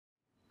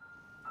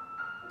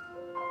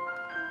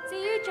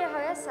最後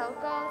一首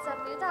歌就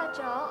表達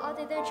咗我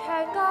哋對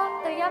唱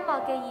歌、對音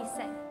樂嘅熱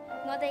誠。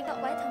我哋各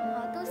位同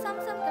學都深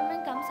深咁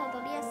樣感受到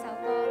呢一首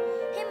歌，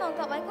希望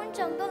各位觀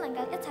眾都能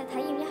夠一齊體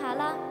驗一下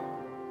啦。